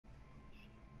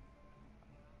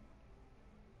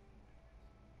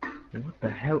What the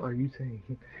hell are you saying?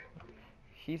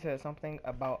 He said something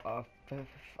about a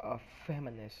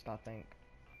feminist, I think.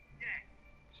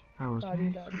 I was Da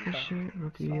made da for the da. shit,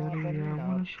 look at the other Sovereign year, I love.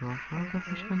 wanna show off my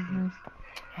professionalism.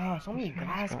 Ah, so many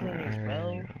glass cleaners, bro.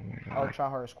 Oh my Oh, god. try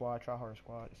hard squad, try hard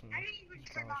squad. I didn't even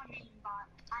It's try turn hard on squad. aimbot.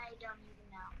 I don't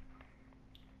even know.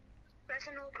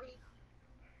 Personal brief.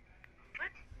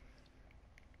 What?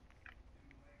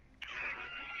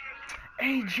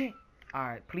 Agent. All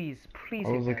right, please, please I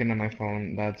was hit that. looking at my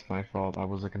phone, that's my fault, I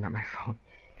was looking at my phone.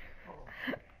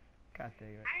 God dang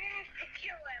it. I have to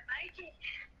kill him. I just.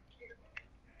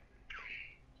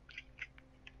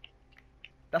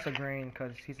 That's a green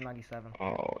because he's 97.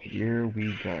 Oh, here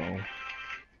we go.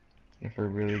 If we're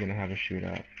really gonna have a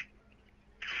shootout.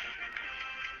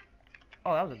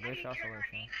 Oh, that was a good shot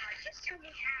selection. Just tell me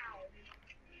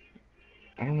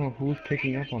how. I don't know who's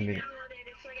picking up on me.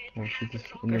 Oh, she just,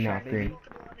 and Good you're shot, not baby. green.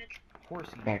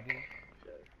 Horsey, Back. baby.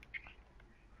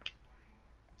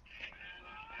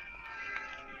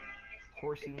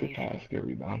 Horsey Good nation. pass, good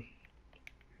rebound.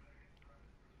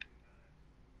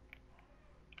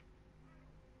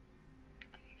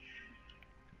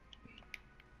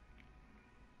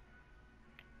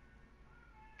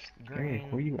 Eric,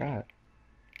 where Green. you at?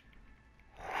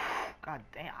 God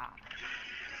damn.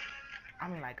 I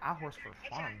mean, like, I horse for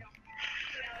fun.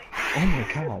 Oh my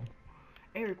god.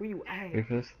 Eric, where you at? Wait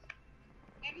for this.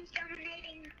 And he's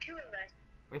dominating two of us.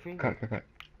 Wait for you. Cut.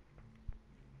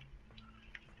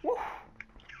 Woo.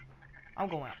 I'm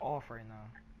going off right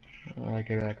now. I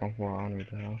get back on 4 on with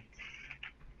the hell.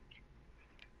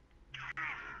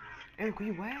 Eric, where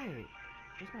you at?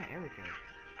 Where's my Eric at?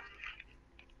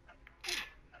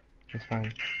 It's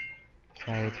fine.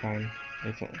 Sorry, it's fine.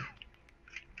 It's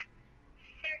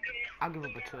I'll give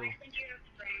up a 2.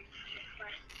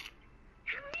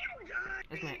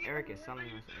 This man Eric is selling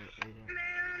us agent.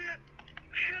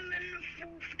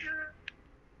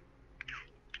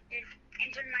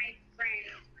 Enter my friend.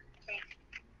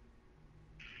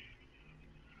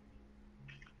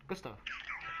 Good stuff.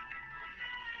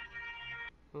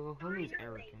 Who needs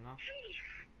Eric, you know?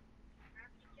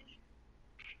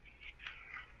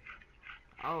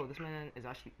 Oh, this man is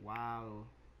actually, wow.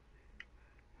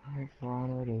 alright, 4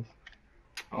 on it is.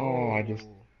 Oh, I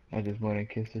just went and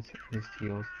kissed his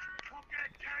heels.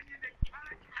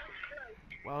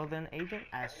 Well then, agent,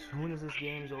 as soon as this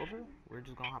game's over, we're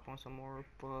just gonna hop on some more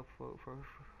for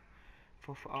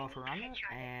Rana,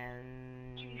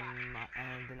 and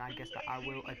then I guess that I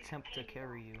will attempt to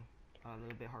carry you a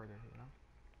little bit harder,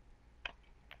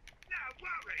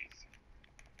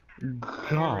 you know.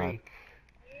 God.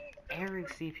 Eric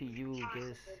CPU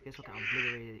gets fucking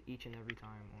obliterated each and every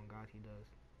time. On God, he does.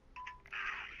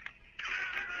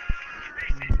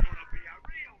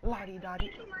 Lottie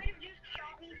dottie.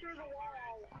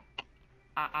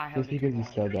 I held Just it too because you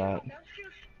long. said that.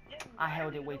 I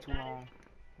held it way too long.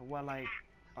 Well, like,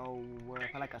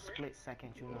 for like a split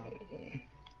second, you know.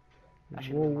 That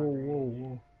should've been my green.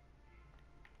 Whoa.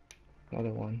 Another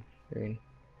one. Green.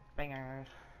 Bangers.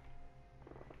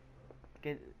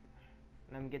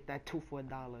 Let me get that 2 for $1,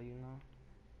 you know.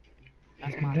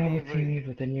 That's You my can double favorite. team me,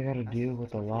 but then you gotta deal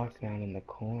with That's the my favorite lockdown in the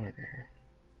corner.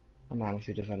 I'm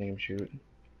honestly just letting him shoot.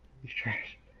 He's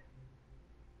trash.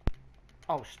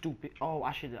 Oh, stupid. Oh,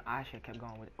 I should have kept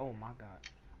going with it. Oh my god.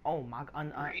 Oh my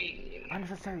god.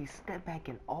 Unnecessary step back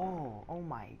and all. Oh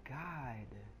my god.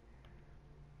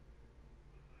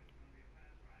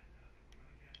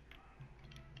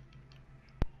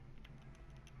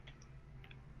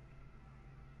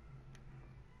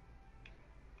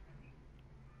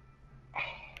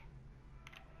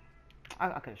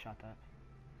 I could have shot that.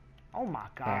 Oh my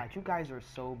god. Back. You guys are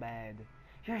so bad.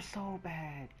 You're so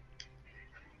bad.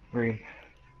 Green.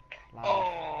 Live.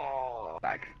 Oh,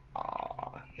 back.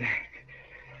 Oh.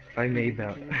 If I made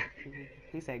that.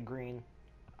 He said green.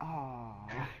 Oh.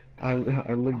 I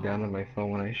looked down at my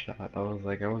phone when I shot. I was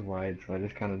wide, so I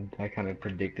kind of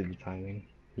predicted the timing.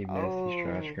 He missed. He's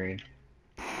trash green.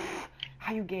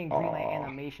 How you getting green light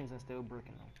animations and still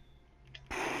breaking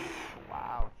them?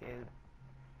 Wow, kid.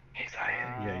 Hey,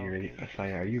 Saya, yeah, you ready?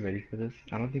 Saya, are you ready for this?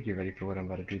 I don't think you're ready for what I'm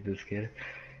about to do to this kid.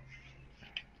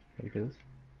 Ready for this?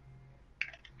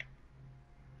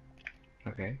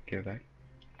 Okay, give it back.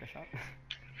 Good shot.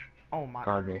 Oh my.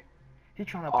 Guard me. He's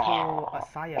trying to pull a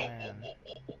Saya man.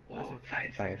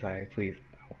 Saya, please.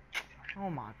 Oh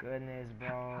my goodness,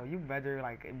 bro. You better,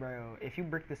 like, bro, if you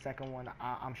break the second one,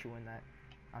 I'm shooting that.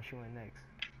 I'm shooting next.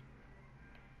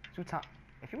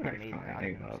 If you would have made that, I'd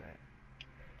have been upset.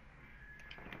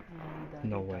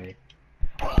 No way.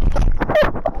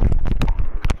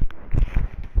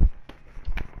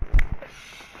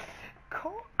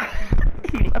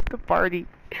 He left the party.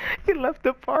 He left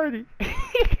the party.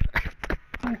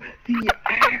 The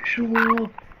actual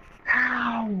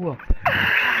how?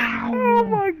 Oh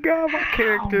my god, my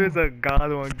character is a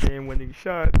god on game-winning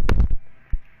shot.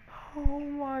 Oh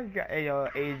my god. Hey yo,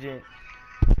 agent.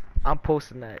 I'm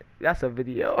posting that. That's a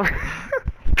video.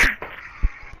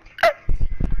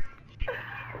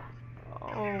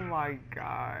 Oh my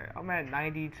god. I'm at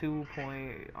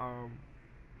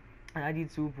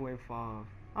 92.5.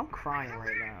 I'm crying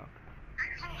right now.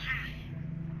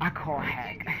 I call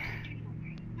hack.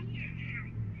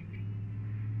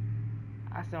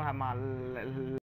 I still have my